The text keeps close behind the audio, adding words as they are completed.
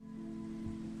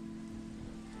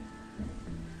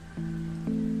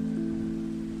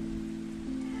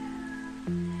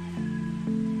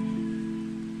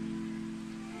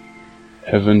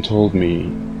Heaven told me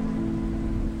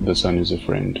the sun is a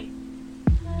friend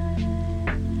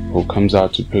who comes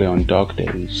out to play on dark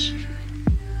days.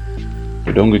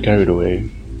 But don't get carried away,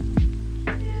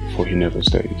 for he never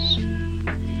stays.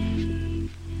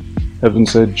 Heaven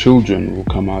said children will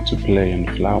come out to play and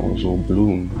flowers will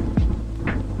bloom.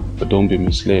 But don't be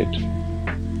misled,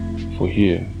 for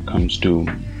here comes doom.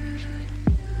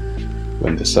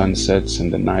 When the sun sets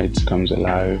and the night comes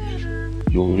alive,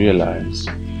 you'll realize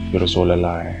it was all a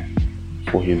lie,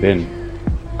 for he then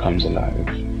comes alive.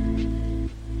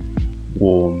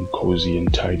 Warm, cozy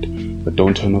and tight, but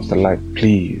don't turn off the light,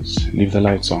 please, leave the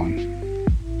lights on.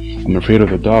 I'm afraid of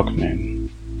the dark, man,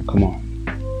 come on.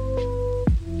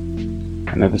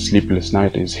 Another sleepless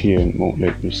night is here and won't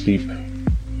let me sleep.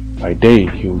 By day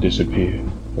he'll disappear,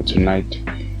 but tonight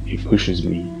he pushes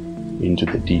me into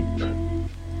the deep.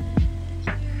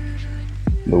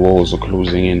 The walls are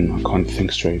closing in, I can't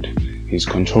think straight. He's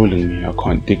controlling me, I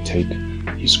can't dictate.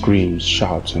 He screams,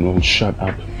 shouts, and won't shut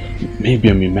up. Maybe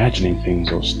I'm imagining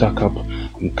things or stuck up.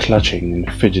 I'm clutching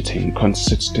and fidgeting, can't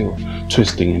sit still,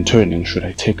 twisting and turning. Should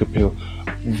I take a pill?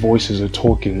 Voices are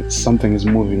talking, something is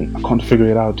moving, I can't figure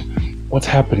it out. What's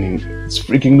happening? It's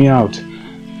freaking me out.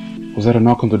 Was that a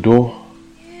knock on the door?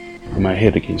 Or my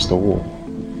head against the wall?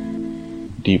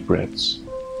 Deep breaths,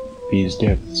 these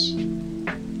depths.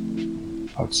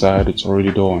 Outside it's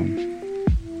already dawn.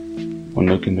 One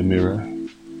look in the mirror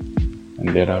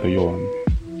and let out a yawn.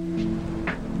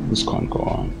 This can't go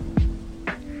on.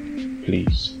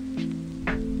 Please,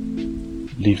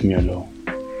 leave me alone.